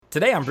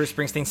Today on Bruce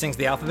Springsteen Sings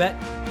the Alphabet,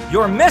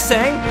 you're missing...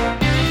 Hey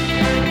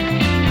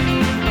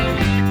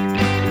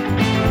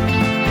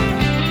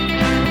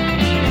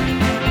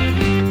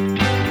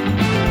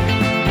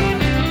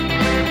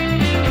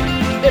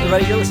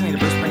everybody, you're listening to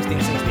Bruce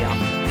Springsteen Sings the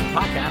Alphabet, a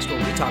podcast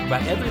where we talk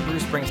about every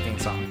Bruce Springsteen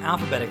song,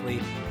 alphabetically,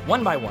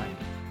 one by one.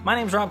 My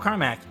name's Rob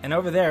Carmack, and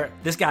over there,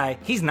 this guy,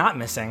 he's not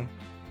missing.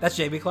 That's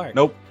J.B. Clark.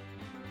 Nope.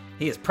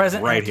 He is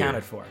present Right and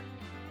accounted here. for.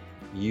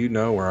 You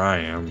know where I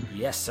am.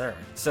 Yes, sir.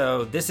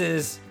 So this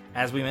is,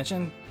 as we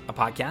mentioned, a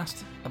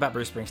podcast about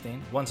Bruce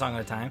Springsteen, one song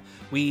at a time.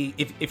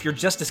 If you're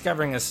just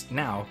discovering us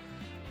now,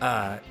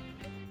 I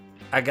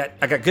got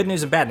good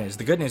news and bad news.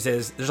 The good news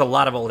is there's a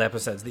lot of old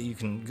episodes that you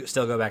can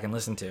still go back and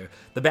listen to.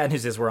 The bad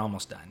news is we're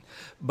almost done,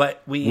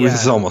 but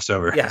This is almost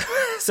over. Yeah.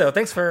 So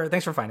thanks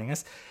for finding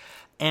us.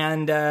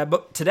 And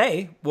but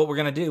today, what we're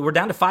gonna do, we're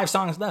down to 5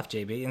 songs left,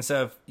 JB, and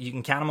so if you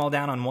can count them all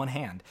down on one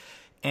hand.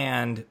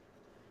 And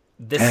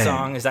this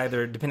song is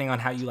either, depending on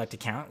how you like to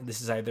count, this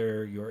is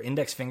either your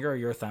index finger or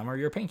your thumb or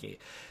your pinky.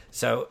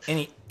 So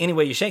any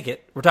way you shake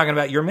it, we're talking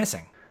about You're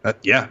Missing.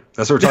 Yeah,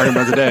 that's what we're talking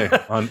about today.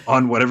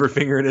 on whatever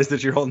finger it is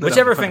that you're holding.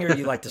 Whichever finger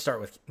you like to start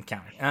with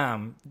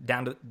counting,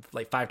 down to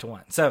like 5 to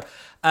 1. So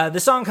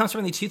this song comes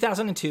from the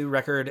 2002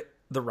 record,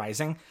 The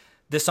Rising.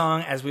 This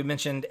song, as we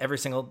mentioned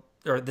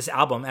this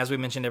album, as we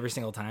mentioned every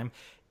single time,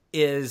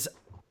 is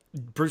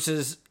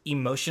Bruce's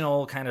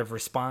emotional kind of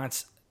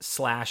response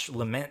 /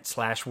 lament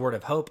 / word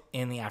of hope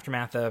in the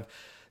aftermath of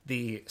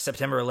the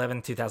September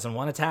 11th,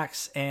 2001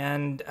 attacks.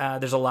 And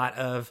there's a lot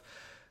of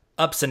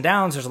ups and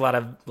downs. There's a lot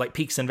of like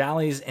peaks and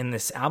valleys in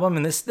this album.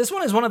 And this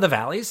one is one of the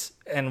valleys.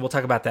 And we'll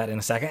talk about that in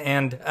a second.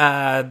 And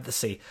let's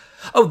see.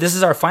 Oh, this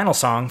is our final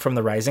song from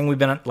The Rising. We've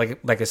been,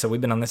 like I said,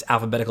 we've been on this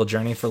alphabetical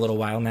journey for a little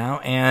while now.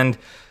 And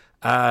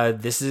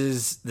this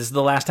is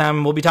the last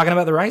time we'll be talking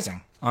about The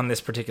Rising on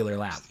this particular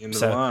lap.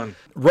 So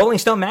Rolling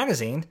Stone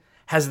magazine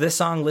has this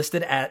song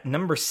listed at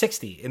number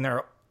 60 in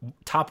their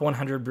top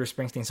 100 Bruce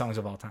Springsteen songs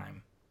of all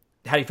time.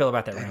 How do you feel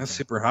about that? That's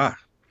super high.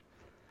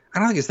 I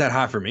don't think it's that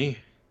high for me.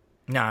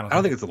 No, I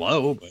don't think it's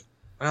low, but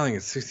I don't think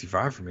it's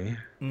 65 for me.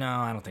 No,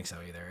 I don't think so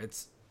either.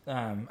 It's,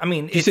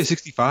 Did you say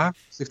 65?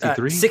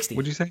 63? 60.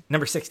 What'd you say?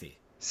 Number 60.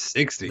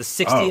 60. The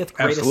 60th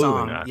greatest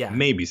song. Not. Yeah,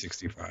 maybe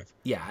 65.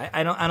 Yeah,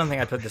 I don't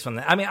think I'd put this one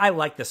there. I mean, I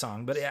like the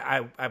song, but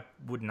I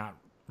would not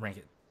rank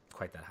it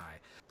quite that high.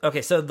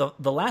 Okay, so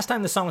the last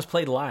time the song was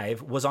played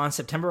live was on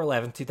September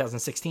 11th,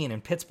 2016 in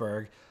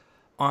Pittsburgh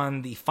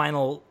on the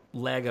final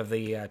leg of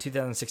the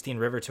 2016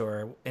 River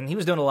Tour. And he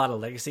was doing a lot of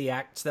legacy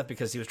act stuff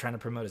because he was trying to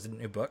promote his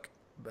new book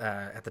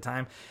at the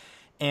time.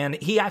 And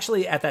he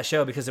actually, at that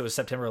show, because it was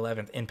September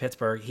 11th in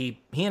Pittsburgh, he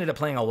ended up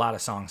playing a lot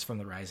of songs from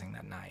The Rising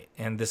that night.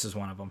 And this is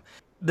one of them.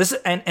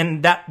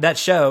 That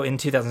show in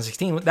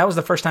 2016, that was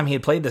the first time he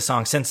had played this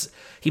song since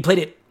he played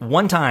it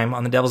one time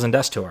on the Devils and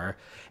Dust tour.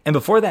 And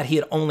before that, he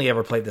had only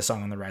ever played this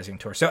song on the Rising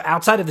tour. So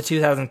outside of the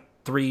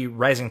 2003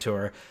 Rising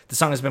tour, the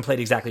song has been played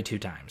exactly 2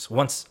 times.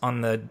 Once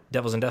on the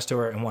Devils and Dust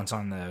tour and once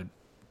on the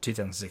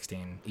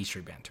 2016 E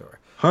Street Band tour.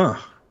 Huh.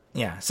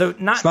 Yeah. So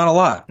it's not a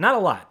lot. Not a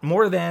lot.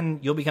 More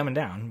than You'll Be Coming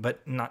Down, but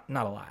not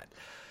a lot.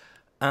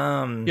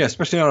 Yeah,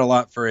 especially not a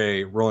lot for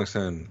a Rolling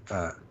Stone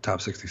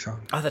top 60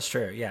 song. Oh, that's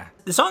true. Yeah.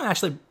 The song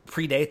actually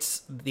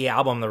predates the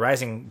album, The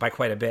Rising, by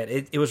quite a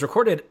bit. It was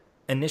recorded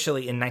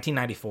initially in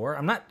 1994.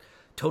 I'm not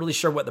totally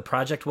sure what the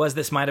project was.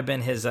 This might have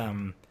been his,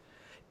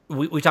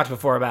 we talked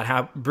before about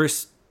how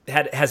Bruce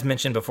has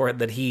mentioned before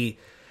that he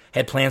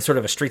had planned sort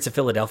of a Streets of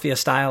Philadelphia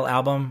style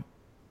album.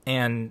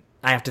 And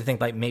I have to think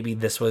like maybe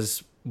this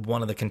was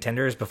one of the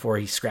contenders before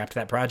he scrapped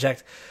that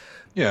project.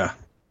 Yeah.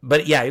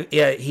 But yeah,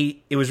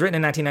 it was written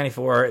in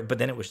 1994, but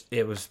then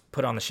it was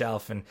put on the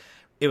shelf, and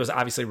it was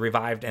obviously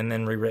revived and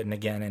then rewritten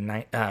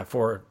again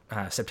for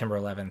September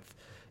 11th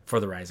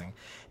for The Rising.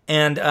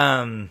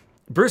 And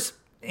Bruce,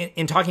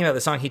 in talking about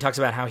the song, he talks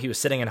about how he was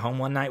sitting at home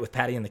one night with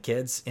Patty and the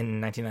kids in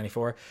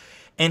 1994,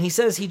 and he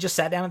says he just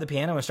sat down at the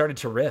piano and started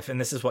to riff, and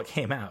this is what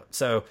came out.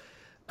 So,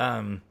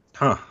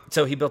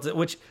 so he built it,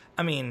 which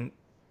I mean,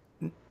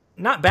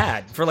 not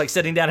bad for like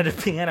sitting down at a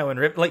piano and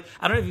riff. Like,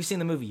 I don't know if you've seen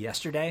the movie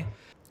Yesterday.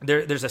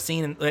 There's a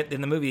scene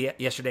in the movie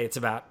Yesterday. It's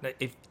about,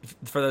 if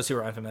for those who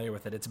are unfamiliar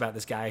with it, it's about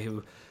this guy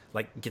who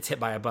like gets hit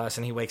by a bus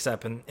and he wakes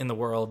up in the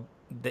world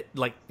that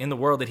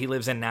he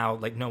lives in now.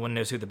 Like no one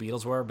knows who the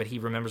Beatles were, but he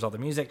remembers all the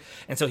music,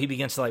 and so he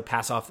begins to like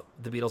pass off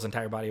the Beatles'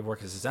 entire body of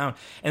work as his own.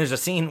 And there's a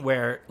scene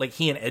where like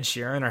he and Ed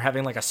Sheeran are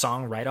having like a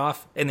song write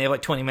off, and they have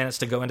like 20 minutes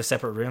to go into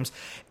separate rooms,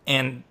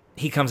 and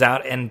he comes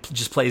out and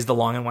just plays The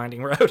Long and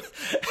Winding Road.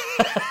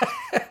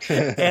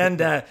 And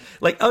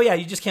like, oh yeah,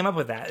 you just came up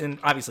with that. And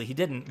obviously he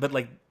didn't, but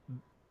like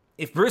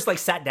if Bruce like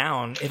sat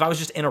down, if I was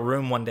just in a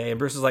room one day and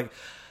Bruce was like,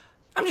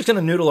 I'm just going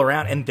to noodle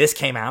around and this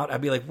came out, I'd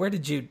be like,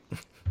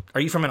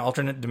 are you from an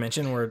alternate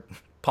dimension where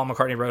Paul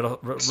McCartney wrote a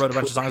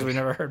bunch of songs we've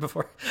never heard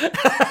before?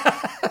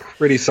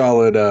 Pretty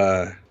solid,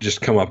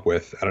 just come up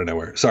with out of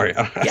nowhere. Sorry,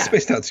 I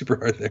spaced out super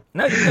hard there.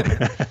 No, you're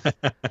good.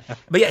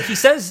 But yeah, he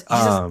says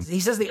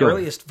the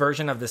earliest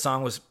version of the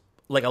song was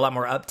like a lot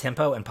more up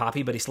tempo and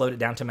poppy, but he slowed it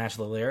down to match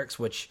the lyrics,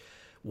 which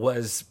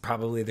was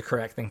probably the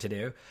correct thing to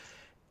do.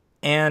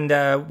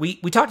 And we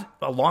talked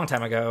a long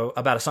time ago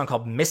about a song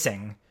called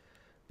Missing,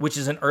 which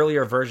is an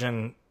earlier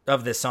version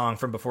of this song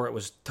from before it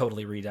was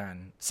totally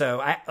redone. So,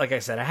 like I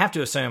said, I have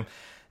to assume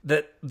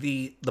that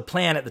the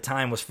plan at the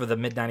time was for the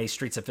mid-90s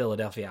Streets of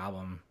Philadelphia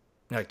album,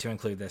 like, to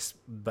include this.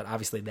 But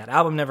obviously that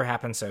album never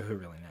happened, so who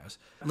really knows?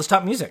 Let's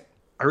talk music.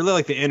 I really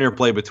like the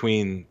interplay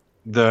between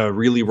the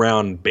really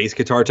round bass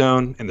guitar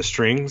tone and the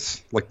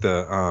strings, like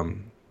the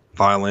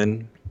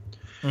violin.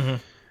 Mm-hmm.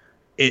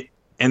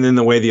 And then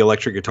the way the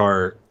electric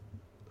guitar,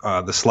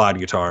 the slide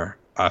guitar,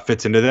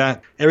 fits into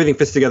that. Everything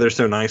fits together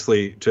so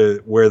nicely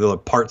to where the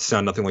parts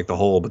sound nothing like the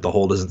whole, but the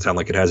whole doesn't sound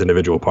like it has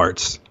individual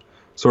parts,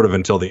 sort of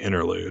until the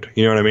interlude.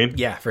 You know what I mean?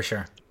 Yeah, for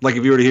sure. Like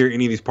if you were to hear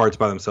any of these parts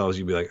by themselves,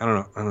 you'd be like, I don't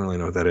know, I don't really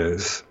know what that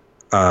is.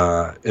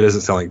 It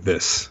doesn't sound like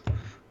this.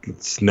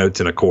 It's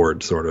notes and a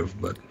chord, sort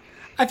of. But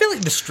I feel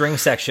like the string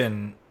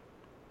section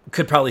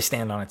could probably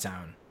stand on its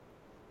own.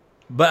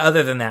 But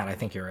other than that, I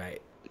think you're right.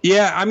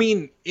 Yeah, I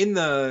mean, in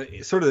the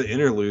sort of the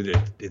interlude,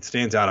 it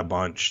stands out a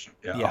bunch,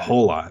 a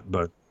whole lot.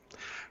 But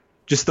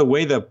just the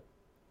way the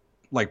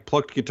like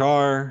plucked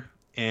guitar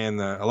and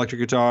the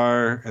electric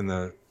guitar and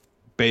the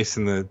bass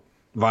and the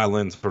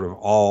violins sort of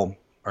all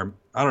are,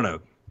 I don't know.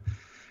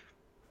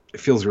 It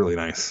feels really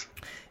nice.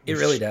 It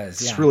really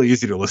does. It's really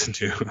easy to listen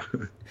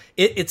to.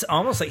 It's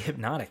almost like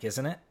hypnotic,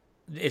 isn't it?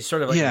 It's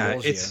sort of like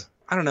it's you.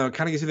 I don't know. It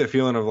kind of gives you that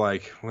feeling of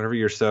like whenever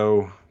you're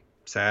so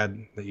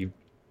sad that you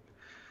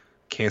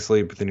can't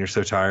sleep, but then you're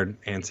so tired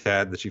and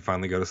sad that you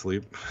finally go to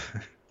sleep.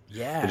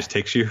 Yeah, it just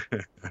takes you.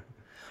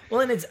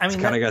 Well, and it's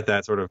kind of got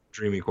that sort of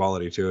dreamy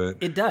quality to it.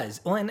 It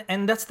does. Well,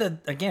 and that's the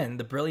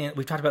brilliant.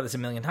 We've talked about this a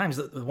million times.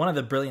 One of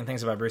the brilliant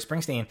things about Bruce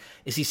Springsteen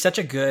is he's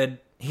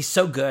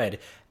so good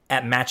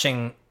at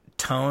matching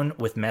tone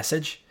with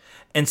message.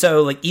 And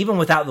so, like, even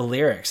without the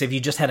lyrics, if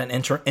you just had an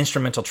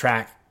instrumental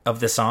track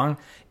of the song,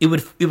 it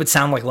would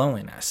sound like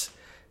Loneliness.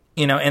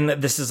 You know, and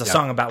this is a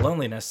song about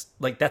loneliness.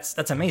 Like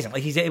that's amazing.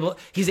 Like he's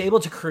able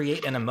to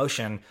create an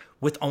emotion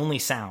with only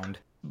sound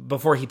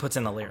before he puts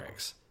in the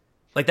lyrics.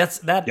 Like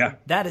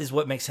that is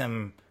what makes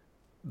him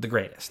the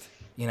greatest.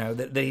 You know,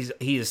 that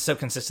he is so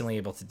consistently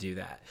able to do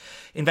that.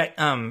 In fact,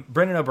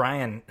 Brendan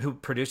O'Brien, who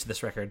produced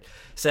this record,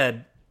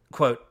 said,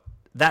 quote,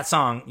 "That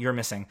song, You're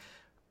Missing,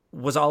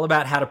 was all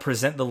about how to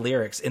present the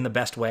lyrics in the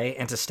best way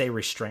and to stay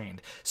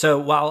restrained." So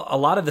while a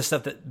lot of the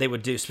stuff that they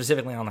would do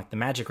specifically on like the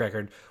Magic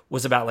record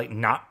was about like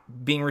not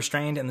being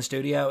restrained in the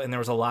studio, and there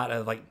was a lot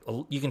of like,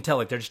 you can tell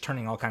like they're just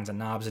turning all kinds of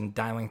knobs and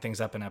dialing things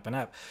up and up and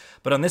up.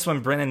 But on this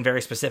one, Brennan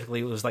very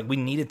specifically was like, we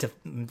needed to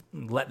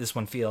let this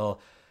one feel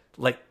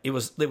like it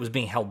was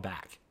being held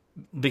back,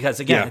 because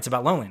again, it's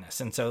about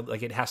loneliness. And so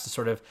like it has to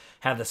sort of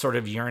have the sort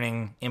of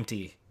yearning,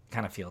 empty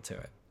kind of feel to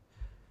it.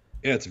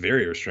 Yeah, it's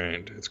very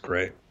restrained. It's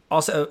great.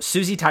 Also,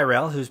 Susie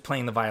Tyrell, who's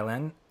playing the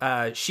violin,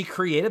 she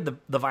created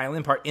the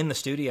violin part in the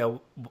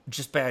studio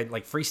just by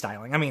like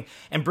freestyling. I mean,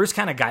 and Bruce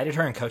kind of guided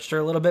her and coached her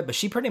a little bit, but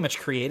she pretty much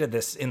created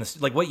this in the,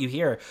 like what you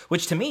hear,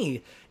 which to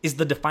me is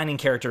the defining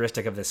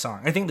characteristic of this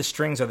song. I think the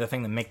strings are the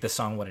thing that make this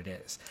song what it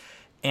is.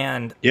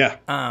 And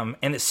and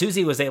that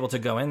Susie was able to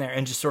go in there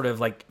and just sort of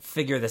like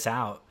figure this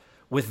out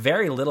with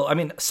very little, I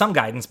mean, some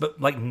guidance,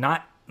 but like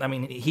not, I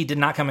mean, he did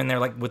not come in there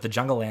like with the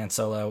Jungle Land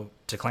solo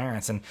to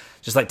Clarence and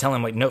just like tell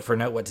him like note for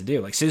note what to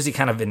do. Like Susie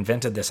kind of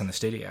invented this in the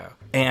studio,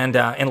 and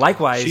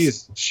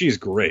likewise, she's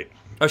great.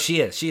 Oh,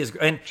 she is,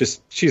 and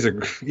she's a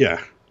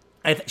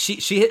I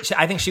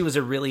think she was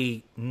a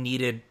really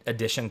needed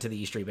addition to the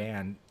E Street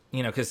Band.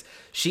 You know, because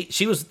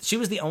she was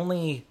the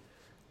only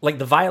like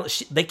the violin.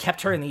 They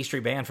kept her in the E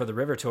Street Band for the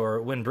River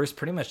Tour when Bruce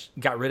pretty much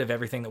got rid of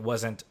everything that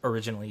wasn't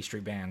original E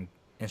Street Band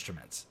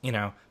instruments, you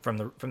know, from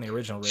the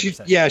original River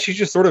session. Yeah, she's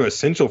just sort of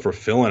essential for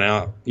filling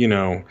out, you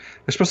know,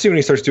 especially when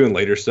he starts doing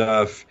later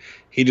stuff.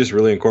 He just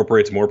really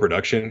incorporates more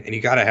production, and you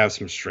got to have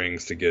some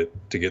strings to get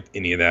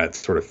any of that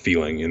sort of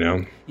feeling, you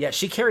know. Yeah,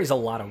 she carries a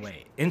lot of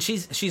weight, and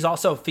she's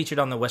also featured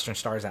on the Western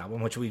Stars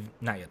album, which we've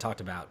not yet talked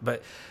about,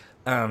 but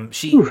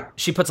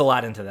she puts a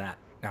lot into that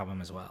album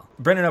as well.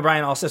 Brendan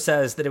O'Brien also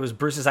says that it was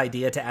Bruce's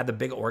idea to add the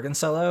big organ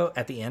solo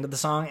at the end of the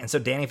song, and so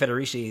Danny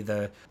Federici,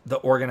 the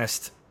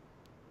organist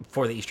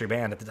for the E Street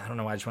Band, I don't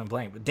know why I just went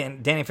blank, but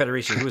Danny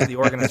Federici, who was the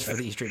organist for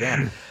the E Street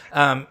Band,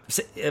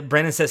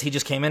 Brendan says he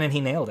just came in and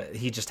he nailed it.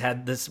 He just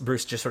had this,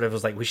 Bruce just sort of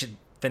was like, we should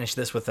finish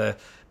this with a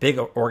big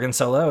organ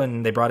solo,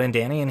 and they brought in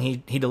Danny and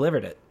he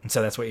delivered it. And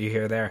so that's what you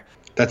hear there.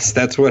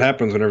 That's what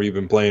happens whenever you've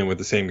been playing with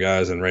the same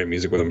guys and write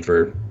music with them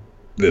for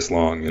this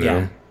long, you know?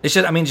 Yeah. It's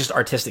just, I mean, just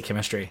artistic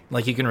chemistry.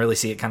 Like you can really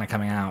see it kind of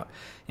coming out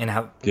and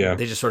how they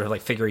just sort of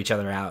like figure each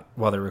other out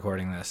while they're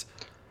recording this.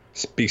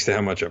 Speaks to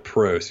how much a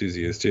pro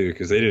Susie is too,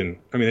 because they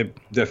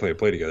definitely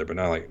played together, but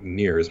not like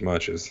near as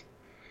much as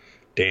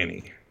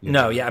Danny.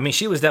 No, yeah, I mean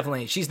she's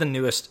the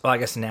newest. Well, I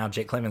guess now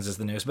Jake Clemens is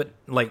the newest, but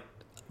like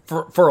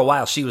for a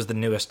while she was the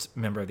newest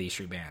member of the E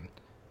Street Band.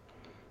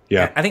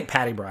 Yeah, I think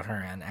Patty brought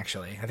her in.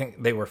 Actually, I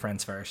think they were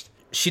friends first.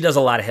 She does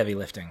a lot of heavy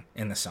lifting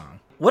in the song.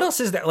 What else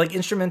is there, like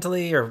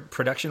instrumentally or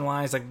production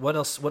wise? Like what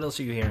else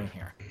are you hearing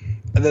here?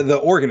 the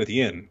organ at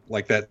the end,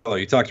 like that, oh,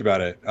 you talked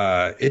about it.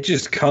 It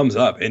just comes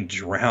up and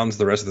drowns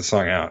the rest of the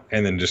song out,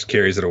 and then just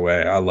carries it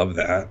away. I love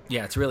that.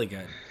 Yeah, it's really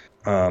good.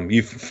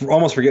 You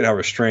almost forget how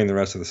restrained the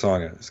rest of the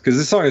song is, because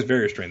this song is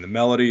very restrained. The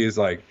melody is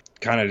like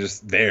kind of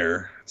just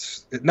there.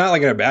 It's not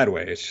like in a bad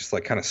way. It's just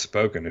like kind of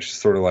spoken. It's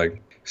just sort of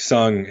like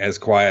sung as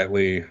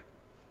quietly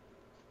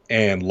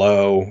and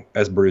low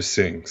as Bruce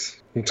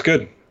sings. It's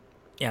good.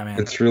 Yeah, man.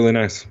 It's really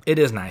nice. It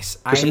is nice.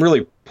 There's some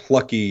really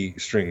plucky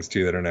strings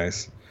too that are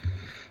nice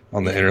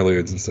on the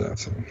interludes and stuff.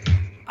 So.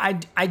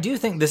 I do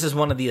think this is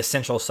one of the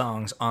essential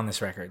songs on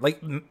this record.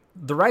 Like,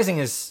 The Rising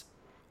is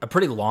a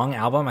pretty long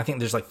album. I think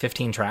there's like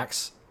 15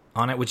 tracks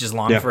on it, which is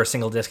long for a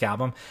single disc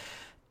album.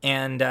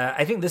 And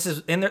I think this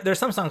is, and there's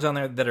some songs on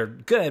there that are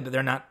good, but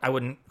they're not, I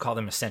wouldn't call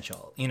them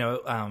essential, you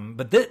know.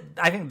 But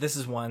I think this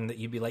is one that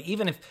you'd be like,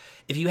 even if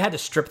you had to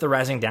strip The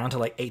Rising down to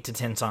like 8 to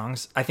 10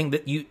 songs, I think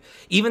that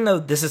even though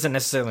this isn't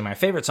necessarily my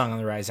favorite song on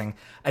The Rising,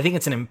 I think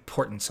it's an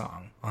important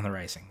song on The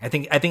Rising. I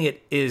think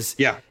it is.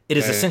 Yeah. It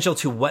is essential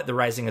to what The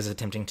Rising is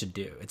attempting to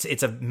do.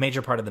 It's a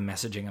major part of the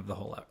messaging of the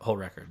whole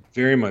record.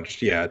 Very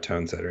much, yeah,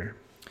 tone setter.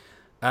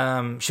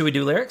 Should we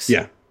do lyrics?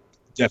 Yeah.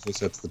 Definitely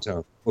sets the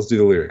tone. Let's do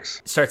the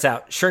lyrics. Starts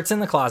out, shirts in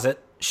the closet,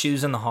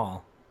 shoes in the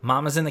hall,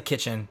 mama's in the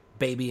kitchen,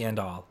 baby and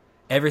all.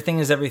 Everything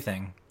is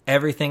everything.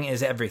 Everything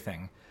is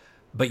everything.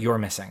 But you're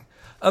missing.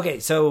 Okay,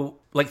 so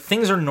like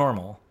things are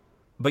normal,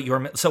 but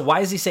so why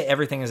does he say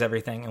everything is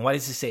everything, and why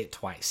does he say it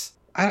twice?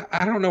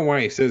 I don't know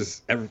why he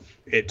says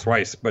it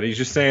twice, but he's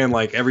just saying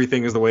like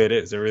everything is the way it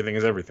is. Everything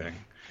is everything.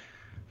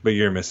 But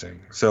you're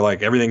missing. So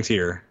like everything's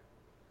here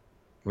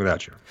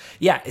without you.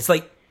 Yeah, it's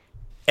like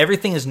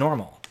everything is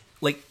normal.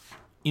 Like,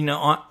 you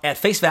know, at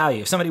face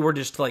value, if somebody were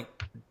just to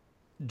like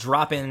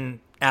drop in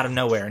out of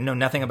nowhere and know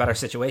nothing about our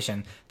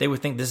situation, they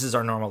would think this is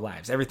our normal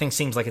lives. Everything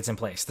seems like it's in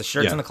place. The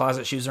shirt's in the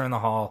closet, shoes are in the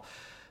hall,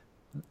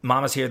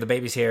 mama's here, the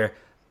baby's here,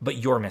 but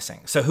you're missing.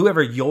 So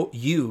whoever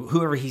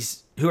whoever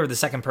the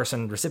second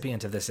person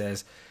recipient of this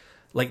is,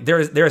 like there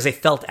is a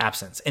felt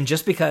absence. And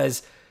just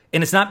because,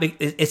 and it's not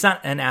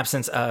an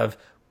absence of,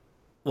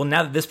 well,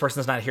 now that this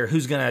person's not here,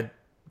 who's going to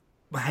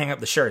hang up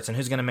the shirts and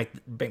who's going to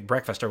make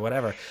breakfast or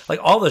whatever. Like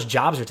all those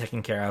jobs are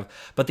taken care of,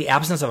 but the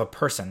absence of a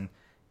person,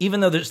 even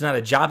though there's not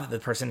a job that the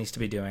person needs to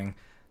be doing,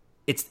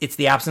 it's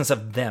the absence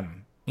of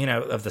them, you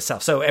know, of the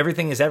self. So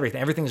everything is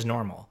everything. Everything is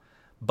normal,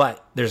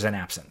 but there's an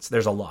absence.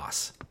 There's a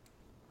loss.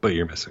 But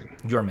you're missing.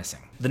 You're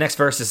missing. The next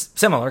verse is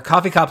similar.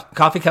 Coffee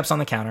cups on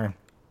the counter,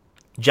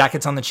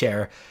 jackets on the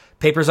chair,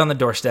 papers on the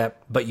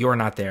doorstep, but you're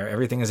not there.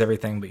 Everything is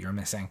everything, but you're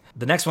missing.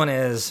 The next one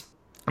is,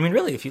 I mean,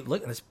 really, if you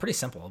look, it's pretty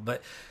simple,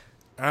 but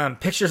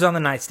pictures on the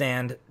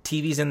nightstand,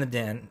 TV's on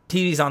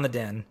the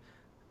den.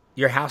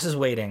 Your house is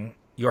waiting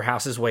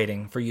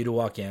for you to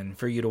walk in,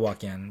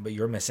 but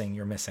you're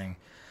missing.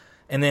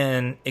 And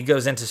then it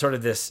goes into sort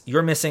of this,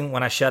 you're missing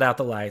when I shut out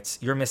the lights,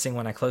 you're missing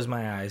when I close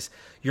my eyes,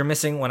 you're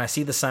missing when I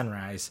see the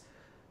sunrise,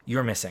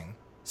 you're missing.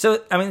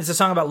 So, I mean, it's a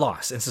song about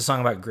loss. It's a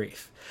song about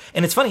grief.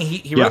 And it's funny,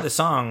 he wrote the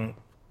song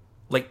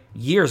like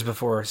years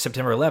before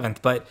September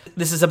 11th, but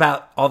this is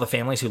about all the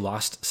families who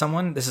lost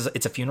someone.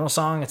 It's a funeral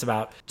song. It's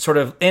about sort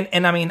of,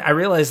 and I mean, I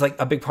realized like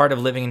a big part of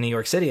living in New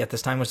York City at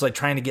this time was like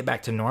trying to get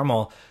back to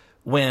normal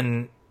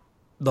when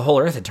the whole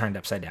earth had turned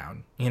upside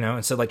down, you know?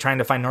 And so like trying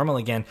to find normal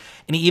again.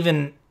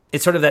 And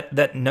it's sort of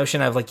that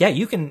notion of like, yeah,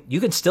 you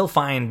can still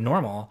find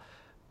normal,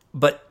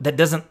 but that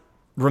doesn't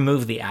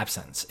remove the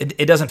absence.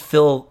 It doesn't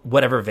fill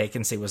whatever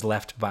vacancy was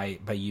left by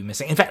you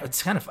missing. In fact,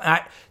 it's kind of,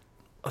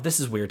 this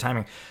is weird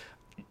timing.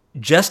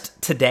 Just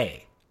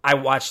today, I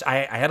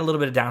had a little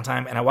bit of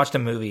downtime, and I watched a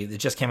movie that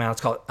just came out.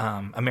 It's called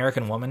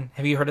American Woman.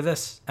 Have you heard of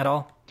this at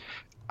all?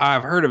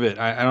 I've heard of it.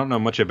 I don't know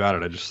much about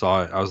it. I just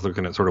saw it. I was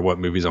looking at sort of what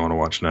movies I want to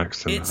watch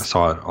next, and I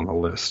saw it on the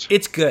list.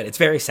 It's good. It's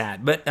very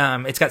sad, but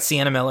it's got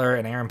Sienna Miller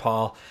and Aaron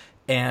Paul,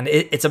 and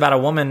it's about a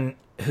woman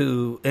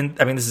who, and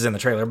I mean, this is in the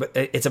trailer, but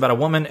it's about a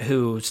woman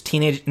who's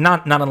teenage,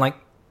 not unlike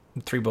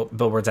Three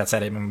Billboards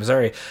Outside Ebbing,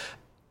 Missouri.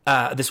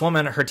 This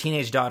woman, her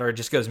teenage daughter,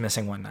 just goes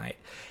missing one night,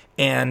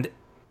 and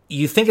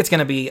you think it's going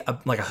to be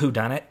like a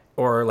whodunit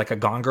or like a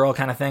Gone Girl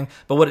kind of thing,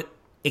 but what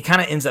it kind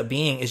of ends up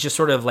being is just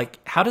sort of like,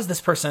 how does this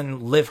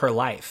person live her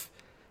life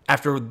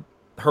after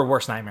her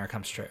worst nightmare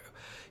comes true,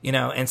 you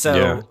know? And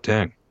so,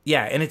 and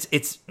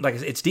it's like,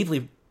 it's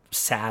deeply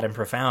sad and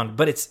profound,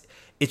 but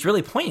it's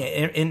really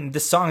poignant. And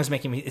this song is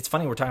making me, it's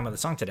funny we're talking about the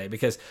song today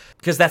because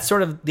that's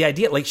sort of the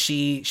idea. Like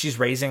she's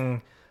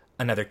raising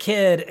another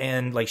kid,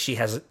 and like she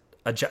has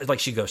like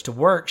she goes to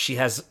work, she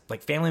has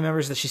like family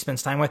members that she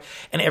spends time with,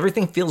 and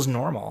everything feels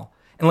normal.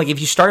 And like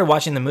if you started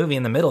watching the movie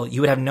in the middle,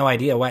 you would have no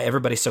idea why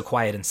everybody's so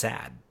quiet and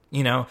sad,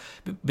 you know,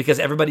 because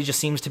everybody just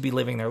seems to be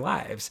living their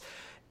lives.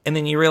 And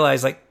then you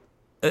realize like,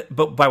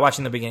 but by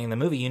watching the beginning of the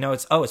movie, you know,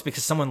 it's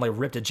because someone like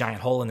ripped a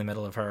giant hole in the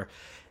middle of her,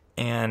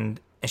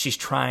 and she's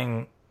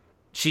trying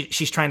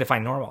to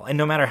find normal. And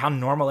no matter how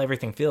normal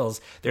everything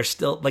feels, there's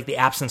still like the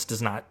absence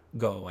does not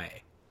go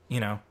away, you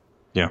know?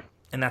 Yeah.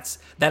 And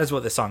that is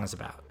what this song is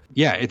about.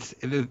 Yeah, it's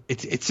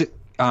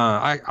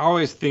I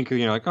always think,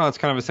 like, oh, it's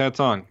kind of a sad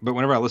song. But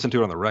whenever I listen to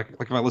it on the record,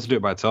 like if I listen to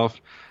it by itself,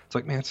 it's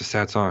like, man, it's a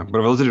sad song. But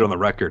if I listen to it on the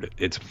record,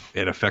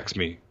 it affects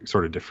me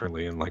sort of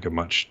differently and like a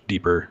much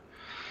deeper,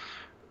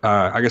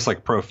 I guess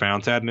like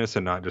profound sadness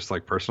and not just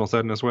like personal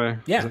sadness way.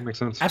 Yeah. Does that make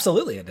sense?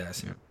 Absolutely, it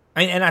does. Yeah.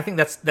 And I think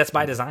that's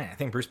by design. I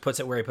think Bruce puts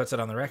it where he puts it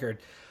on the record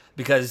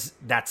because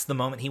that's the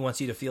moment he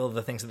wants you to feel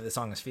the things that the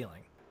song is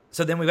feeling.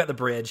 So then we've got the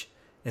bridge.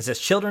 It says,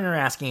 "Children are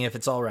asking if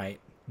it's all right.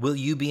 Will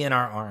you be in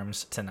our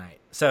arms tonight?"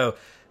 So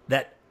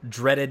that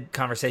dreaded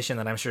conversation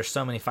that I'm sure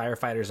so many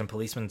firefighters and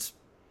policemen's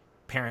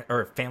parent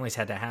or families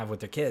had to have with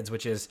their kids,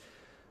 which is,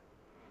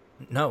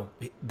 no,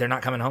 they're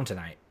not coming home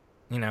tonight,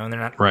 and they're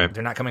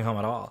not coming home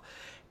at all.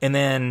 And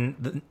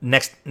then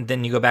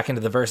then you go back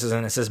into the verses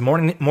and it says,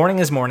 morning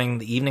is morning,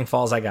 the evening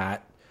falls I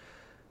got.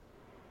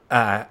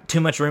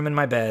 Too much room in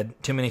my bed,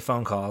 too many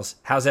phone calls.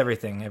 How's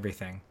everything?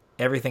 Everything.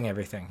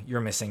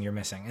 You're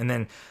missing. And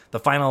then the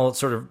final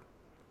sort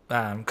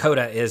of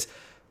coda is,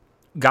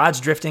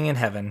 God's drifting in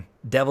heaven,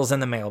 devil's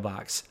in the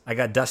mailbox. I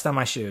got dust on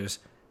my shoes,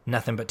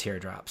 nothing but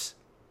teardrops.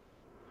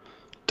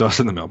 Dust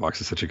in the mailbox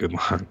is such a good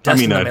line.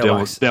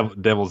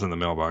 Devil's in the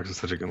mailbox is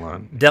such a good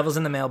line. Devil's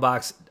in the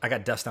mailbox. I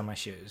got dust on my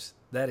shoes.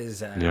 That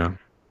is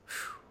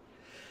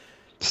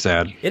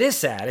sad. It is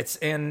sad.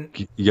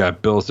 You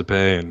got bills to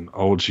pay and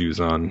old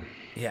shoes on.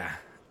 Yeah.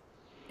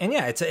 And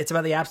yeah, it's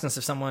about the absence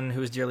of someone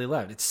who is dearly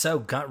loved. It's so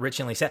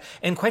gut-wrenchingly sad.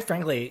 And quite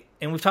frankly,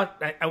 and we've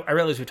talked, I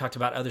realize we've talked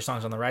about other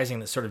songs on The Rising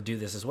that sort of do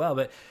this as well,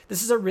 but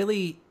this is a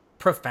really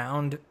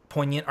profound,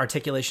 poignant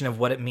articulation of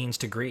what it means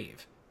to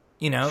grieve.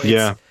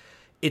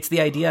 It's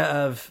the idea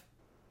of,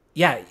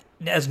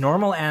 as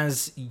normal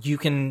as you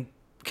can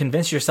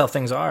convince yourself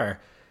things are,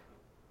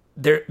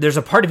 there's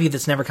a part of you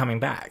that's never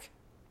coming back.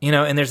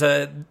 And there's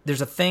a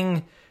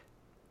thing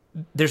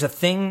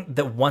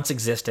that once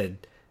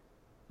existed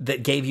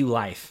that gave you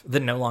life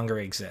that no longer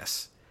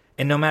exists.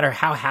 And no matter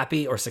how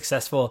happy or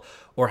successful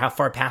or how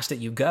far past it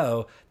you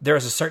go, there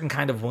is a certain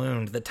kind of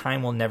wound that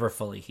time will never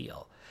fully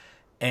heal.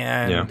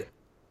 And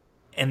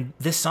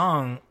this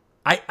song,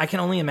 I can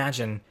only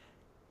imagine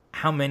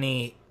how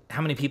many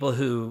people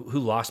who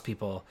lost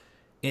people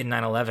in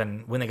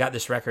 9/11 when they got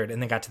this record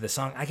and they got to this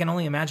song. I can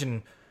only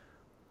imagine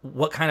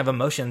what kind of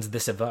emotions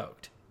this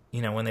evoked,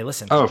 when they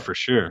listened to it. Oh, for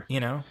sure.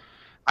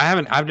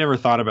 I've never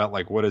thought about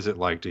like what is it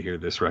like to hear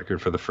this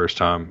record for the first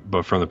time,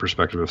 but from the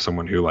perspective of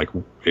someone who like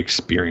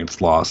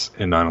experienced loss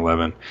in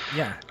 9/11.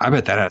 Yeah. I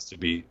bet that has to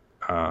be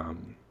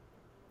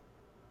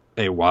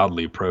a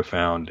wildly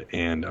profound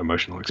and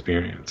emotional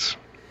experience.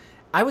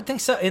 I would think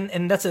so.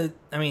 And that's a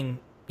thing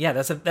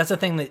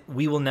that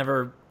we will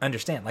never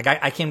understand. Like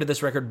I came to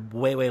this record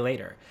way, way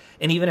later.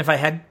 And even if I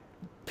had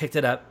picked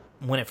it up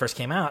when it first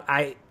came out,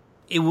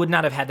 it would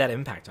not have had that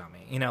impact on me.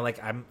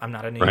 I'm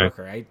not a New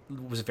Yorker. I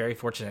was very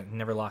fortunate and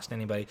never lost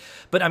anybody.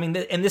 But I mean,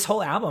 and this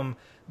whole album,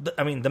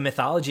 the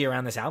mythology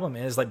around this album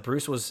is like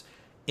Bruce was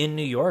in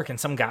New York and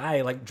some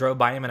guy like drove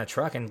by him in a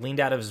truck and leaned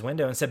out of his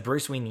window and said,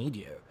 "Bruce, we need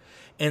you."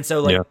 And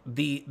so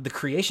the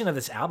creation of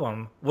this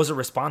album was a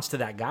response to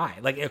that guy,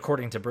 like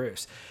according to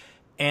Bruce.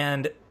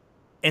 And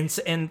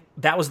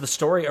that was the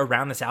story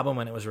around this album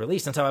when it was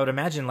released. And so I would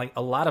imagine like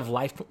a lot of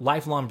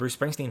lifelong Bruce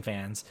Springsteen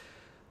fans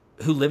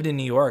who lived in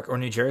New York or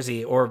New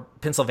Jersey or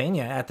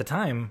Pennsylvania at the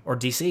time, or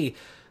DC,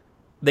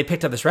 they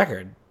picked up this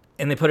record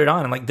and they put it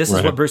on and like, this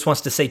is what Bruce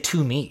wants to say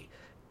to me.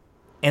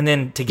 And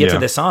then to get to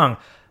this song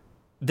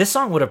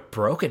would have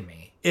broken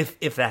me if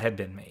that had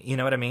been me. You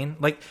know what I mean?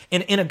 Like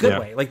in a good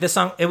way. Like this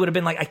song, it would have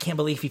been like, I can't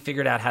believe he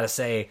figured out how to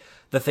say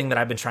the thing that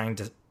I've been trying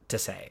to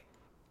say.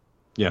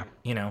 Yeah.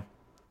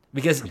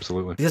 Because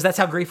that's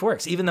how grief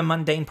works. Even the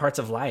mundane parts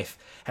of life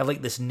have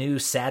like this new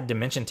sad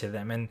dimension to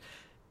them.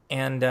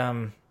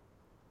 And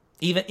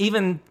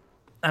even,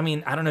 I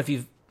mean, I don't know if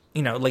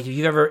if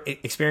you've ever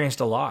experienced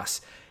a loss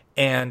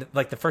and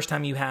like the first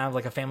time you have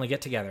like a family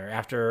get together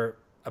after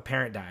a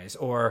parent dies,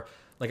 or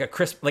like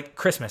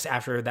Christmas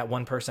after that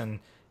one person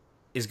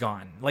is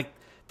gone. Like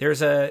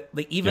there's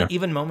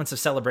even moments of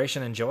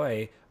celebration and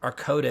joy are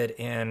coded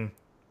in,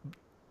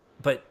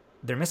 but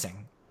they're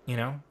missing,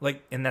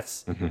 and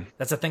that's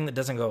a thing that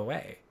doesn't go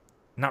away.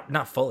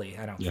 Not fully,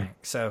 I don't think.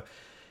 So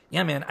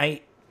yeah, man,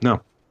 I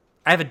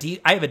have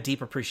a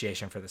deep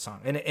appreciation for this song,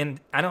 and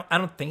I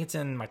don't think it's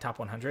in my top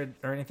 100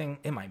 or anything.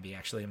 It might be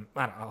actually.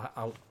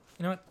 I'll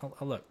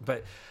look,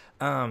 but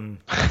I'll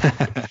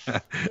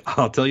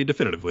tell you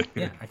definitively.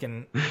 Yeah, I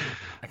can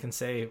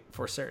say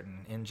for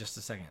certain in just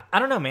a second. I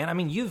don't know, man. I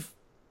mean, you've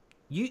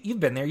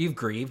been there, you've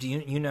grieved,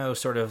 you know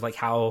sort of like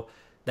how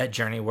that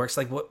journey works.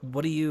 Like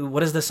what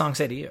does this song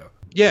say to you?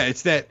 Yeah,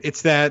 it's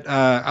that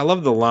I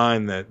love the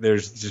line that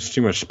there's just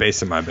too much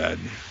space in my bed.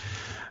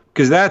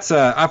 Because that's,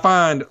 I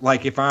find,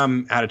 like, if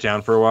I'm out of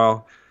town for a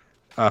while,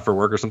 for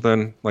work or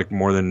something, like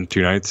more than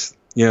 2 nights,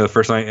 the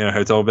first night in a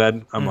hotel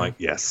bed, I'm like,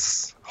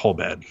 yes, whole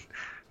bed.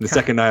 The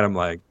second night, I'm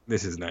like,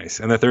 this is nice.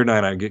 And the third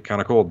night, I get kind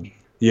of cold,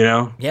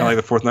 Yeah. And like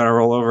the fourth night, I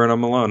roll over and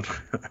I'm alone.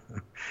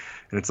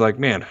 And it's like,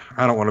 man,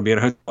 I don't want to be in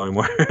a hotel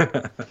anymore.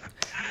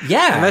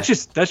 Yeah. And that's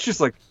just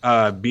like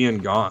being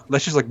gone.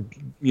 That's just like,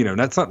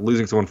 that's not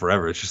losing someone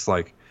forever. It's just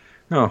like,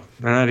 No,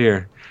 they're not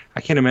here. I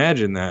can't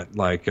imagine that,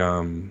 like,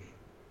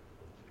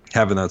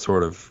 having that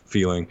sort of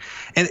feeling.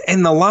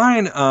 And the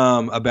line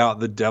about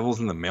the devil's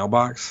in the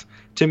mailbox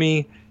to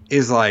me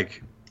is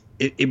like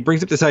it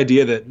brings up this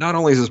idea that not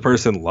only is this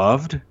person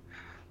loved,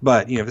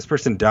 but if this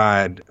person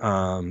died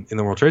in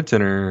the World Trade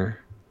Center,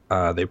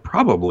 they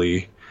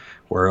probably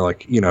were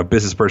like a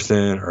business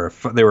person, or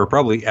they were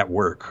probably at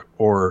work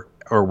or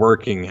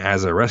working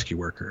as a rescue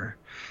worker.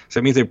 So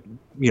it means a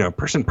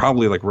person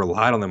probably like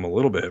relied on them a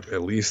little bit,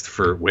 at least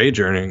for wage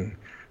earning.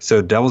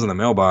 So devil's in the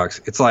mailbox.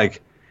 It's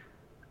like,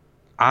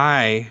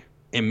 I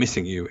am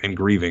missing you and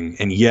grieving,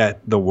 and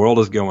yet the world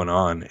is going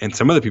on, and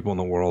some of the people in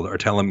the world are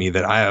telling me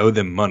that I owe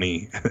them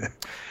money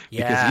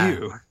because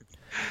you,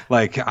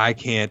 like, I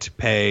can't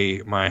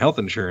pay my health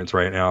insurance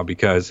right now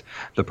because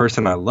the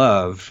person I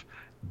love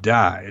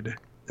died.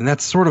 And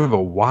that's sort of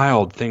a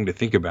wild thing to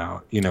think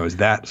about, is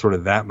that sort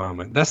of that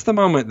moment. That's the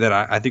moment that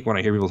I think when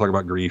I hear people talk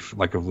about grief,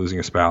 like of losing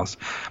a spouse,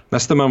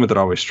 that's the moment that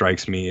always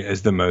strikes me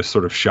as the most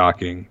sort of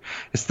shocking.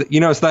 It's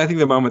I think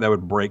the moment that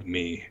would break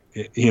me,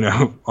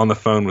 on the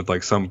phone with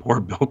like some poor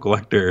bill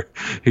collector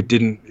who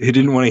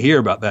didn't want to hear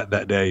about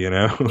that day,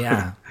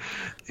 Yeah.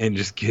 and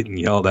just getting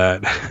yelled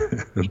at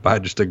by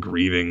just a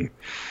grieving,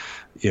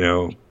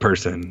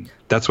 person.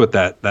 That's what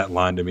that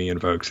line to me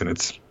invokes. And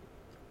it's,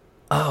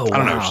 Oh, wow. I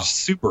don't know. It's just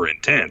super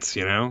intense,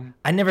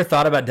 I never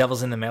thought about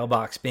Devils in the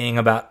Mailbox being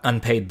about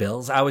unpaid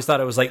bills. I always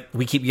thought it was like,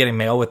 we keep getting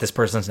mail with this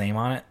person's name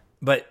on it.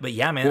 But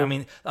yeah, man,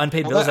 well,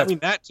 unpaid bills.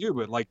 That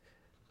too,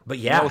 but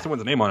yeah, with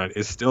someone's name on it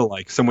is still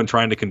like someone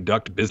trying to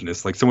conduct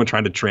business, like someone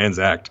trying to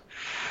transact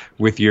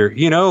with your,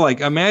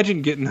 like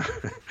imagine getting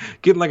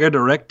like a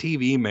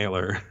DirecTV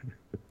mailer.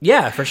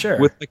 Yeah, for sure.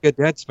 With like a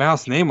dead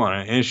spouse name on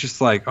it. And it's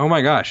just like, oh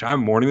my gosh, I'm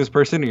mourning this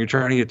person and you're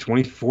trying to get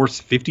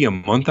 $24.50 a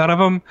month out of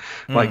them.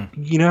 Like,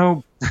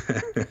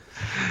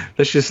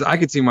 that's just, I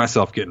could see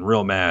myself getting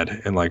real mad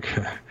and like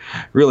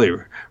really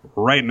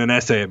writing an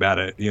essay about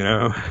it,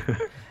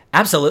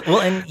 Absolutely.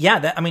 Well, and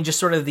yeah, just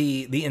sort of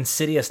the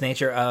insidious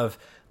nature of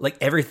like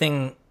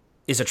everything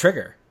is a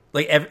trigger.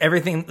 Like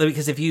everything,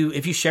 because if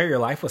you share your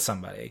life with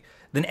somebody,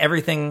 then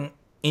everything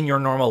in your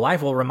normal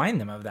life will remind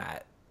them of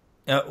that.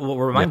 Will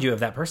remind you of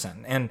that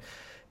person,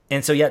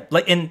 and so yeah,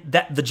 like in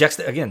that the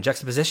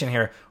juxtaposition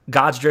here,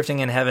 God's drifting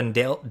in heaven,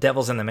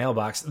 devil's in the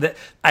mailbox. That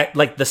I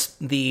like this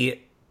the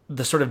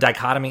sort of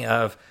dichotomy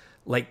of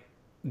like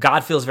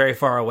God feels very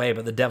far away,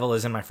 but the devil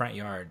is in my front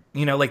yard.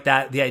 Like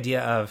that, the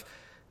idea of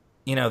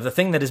the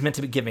thing that is meant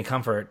to give me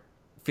comfort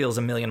feels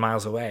a million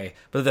miles away,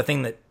 but the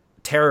thing that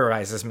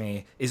terrorizes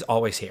me is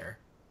always here.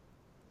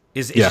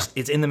 It's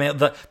in the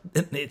mail.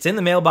 It's in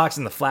the mailbox,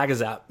 and the flag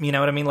is up. You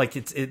know what I mean? Like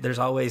there's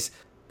always.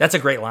 That's a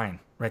great line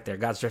right there.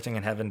 God's drifting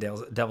in heaven,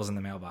 devil's in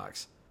the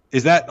mailbox.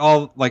 Is that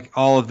all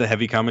of the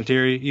heavy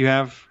commentary you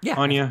have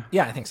on you?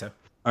 Yeah, I think so.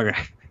 Okay.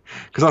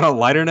 Because on a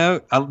lighter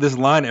note, this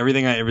line,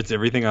 it's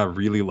everything I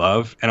really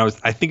love. And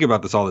I think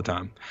about this all the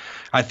time.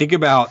 I think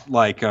about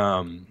like,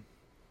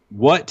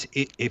 what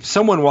if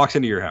someone walks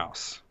into your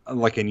house,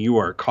 like, and you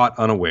are caught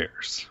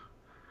unawares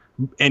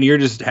and you're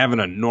just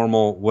having a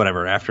normal,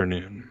 whatever,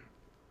 afternoon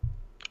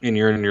and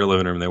you're in your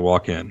living room, they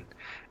walk in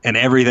and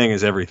everything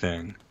is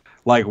everything.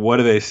 Like, what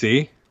do they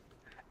see?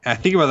 I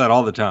think about that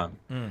all the time.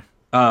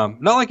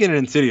 Not like in an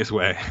insidious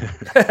way,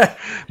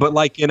 but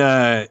like in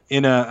a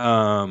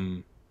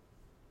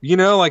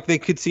like they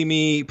could see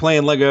me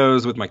playing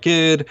Legos with my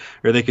kid,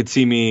 or they could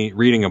see me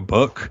reading a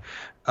book,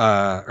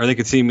 or they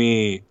could see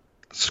me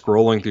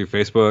scrolling through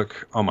Facebook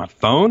on my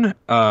phone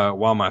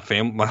while my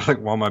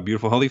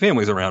beautiful healthy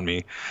family's around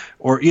me,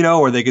 or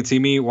they could see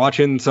me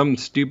watching some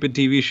stupid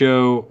TV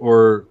show,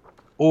 or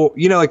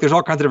like there's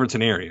all kinds of different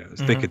scenarios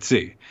they could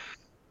see.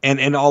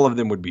 And all of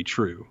them would be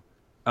true.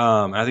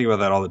 I think about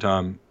that all the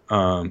time.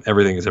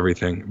 Everything is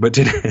everything. But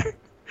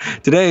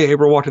today,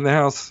 April walked in the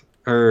house,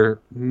 or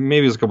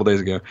maybe it was a couple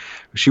days ago.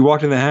 She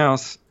walked in the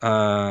house.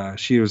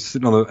 She was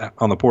sitting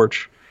on the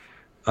porch,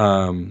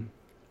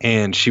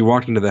 and she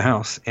walked into the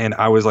house, and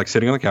I was like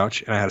sitting on the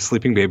couch, and I had a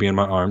sleeping baby in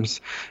my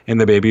arms, and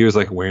the baby was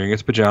like wearing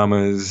its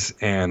pajamas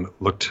and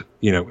looked,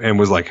 and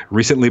was like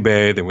recently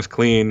bathed and was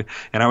clean,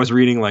 and I was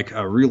reading like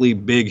a really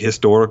big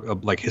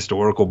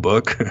historical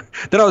book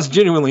that I was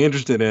genuinely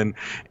interested in,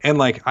 and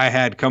like I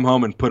had come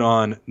home and put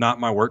on not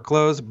my work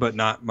clothes, but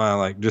not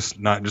my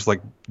not just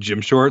like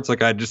gym shorts.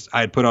 Like I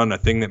had put on a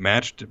thing that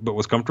matched but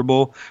was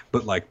comfortable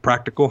but like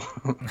practical,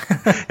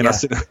 and I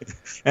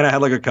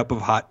had like a cup of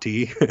hot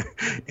tea,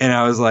 and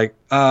I was like,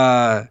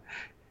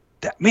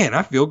 man,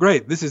 I feel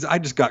great. I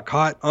just got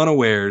caught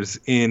unawares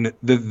in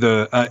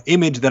the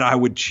image that I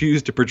would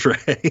choose to portray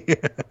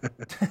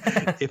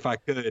if I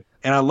could.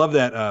 And I love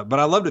that. But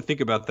I love to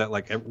think about that.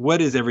 Like,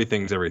 what is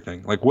everything's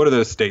everything? Like, what do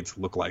those states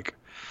look like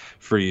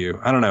for you?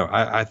 I don't know.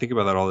 I think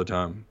about that all the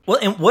time. Well,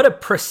 and what a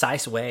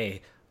precise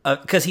way,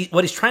 because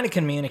what he's trying to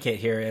communicate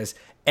here is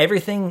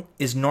everything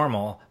is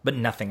normal, but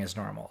nothing is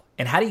normal.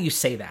 And how do you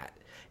say that?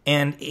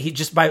 And he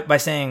just by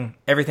saying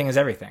everything is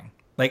everything.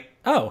 Like,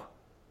 oh,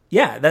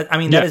 yeah, that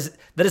is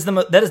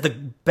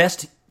the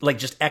best, like,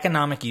 just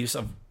economic use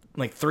of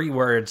like 3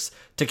 words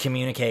to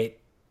communicate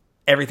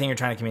everything you're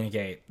trying to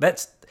communicate.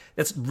 That's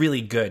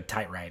really good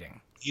tight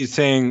writing. He's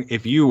saying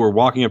if you were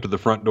walking up to the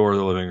front door of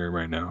the living room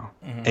right now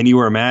and you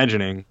were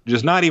imagining,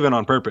 just not even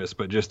on purpose,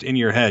 but just in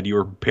your head, you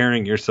were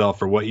preparing yourself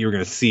for what you were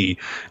going to see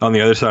on the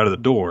other side of the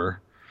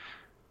door.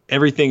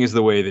 Everything is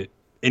the way that,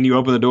 and you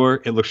open the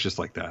door, it looks just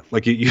like that.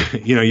 Like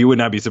you would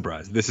not be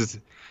surprised.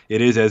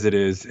 It is as it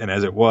is and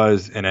as it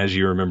was and as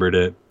you remembered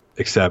it,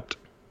 except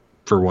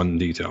for one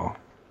detail.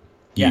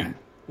 Yeah.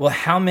 Well,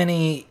 how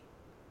many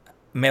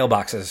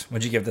mailboxes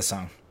would you give this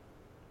song?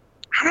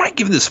 I might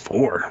give this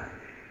 4.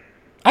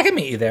 I can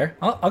meet you there.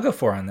 I'll go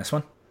 4 on this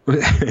one.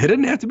 It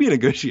doesn't have to be a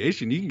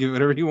negotiation. You can give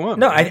whatever you want.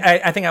 No,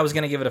 I think I was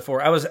going to give it a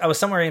 4. I was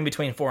somewhere in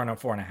between 4 and a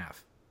 4.5.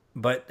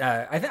 But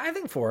I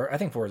think 4. I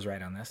think 4 is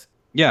right on this.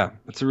 Yeah,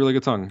 it's a really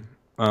good song.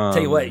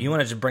 Tell you what, you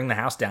want to just bring the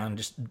house down,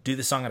 just do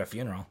the song at a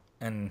funeral,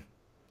 and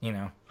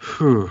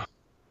Whew.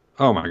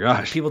 Oh my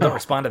gosh! People don't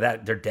respond to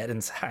that; they're dead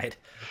inside.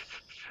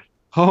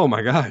 Oh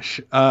my gosh!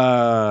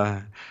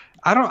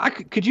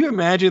 Could you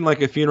imagine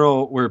like a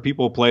funeral where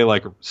people play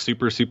like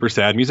super super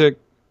sad music?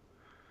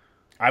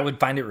 I would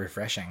find it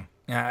refreshing.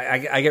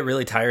 I get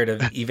really tired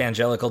of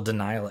evangelical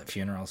denial at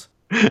funerals.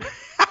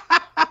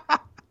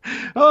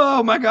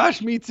 Oh my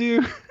gosh, me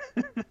too.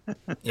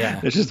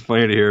 Yeah. It's just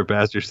funny to hear a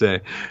pastor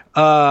say.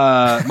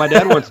 My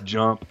dad once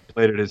Jump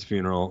played at his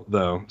funeral,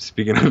 though.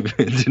 Speaking of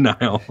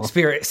denial.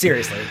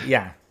 Seriously,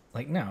 yeah.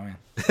 Like, no, man.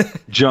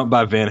 Jump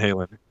by Van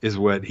Halen is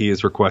what he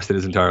has requested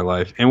his entire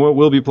life, and what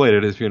will be played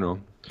at his funeral.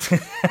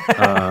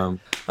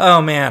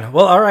 Oh, man.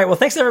 Well, all right. Well,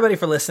 thanks, everybody,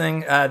 for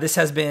listening. This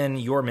has been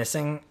You're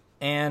Missing,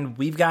 and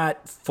we've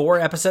got 4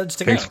 episodes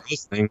to go. Thanks for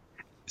listening.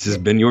 This has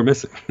been You're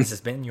Missing. This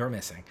has been You're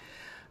Missing.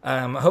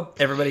 I hope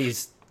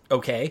everybody's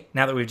okay,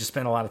 now that we've just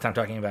spent a lot of time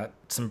talking about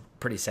some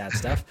pretty sad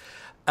stuff.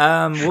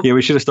 Yeah,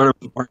 we should have started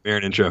with the Mark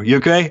Maron intro. You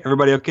okay?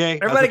 Everybody okay?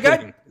 Everybody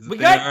good? We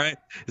good? All right?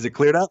 Is it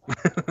cleared up?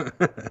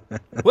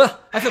 Well,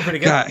 I feel pretty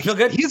good. God, you feel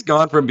good? He's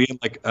gone from being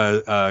like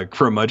a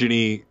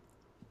curmudgeon-y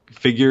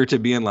figure to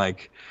being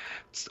like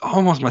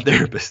almost my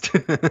therapist.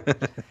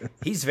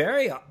 He's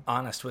very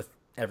honest with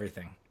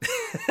everything.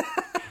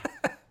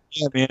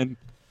 Yeah, man.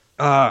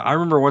 I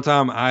remember one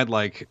time I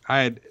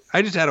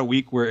just had a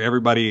week where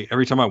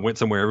every time I went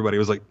somewhere, everybody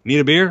was like, "Need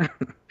a beer?"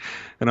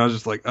 And I was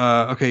just like,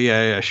 okay,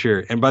 yeah,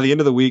 sure. And by the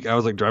end of the week, I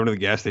was like driving to the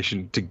gas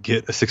station to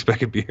get a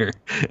 6-pack of beer.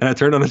 And I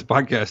turned on his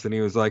podcast and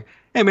he was like,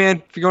 "Hey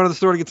man, if you're going to the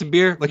store to get some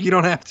beer, like you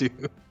don't have to."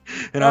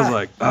 And I was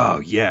like, "Oh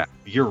yeah,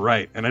 you're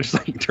right." And I just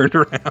like turned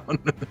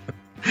around.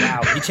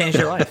 Wow, he changed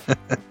your life.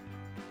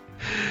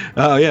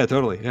 Oh yeah,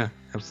 totally. Yeah,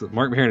 absolutely.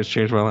 Mark Maron has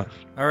changed my life.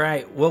 All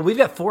right. Well, we've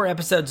got 4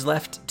 episodes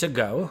left to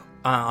go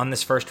on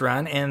this first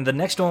run, and the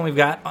next one we've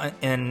got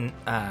in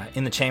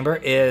the chamber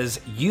is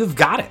You've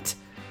Got It.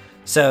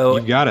 So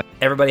You've got it.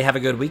 Everybody have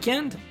a good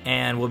weekend,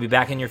 and we'll be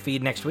back in your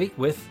feed next week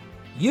with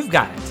You've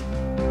Got It.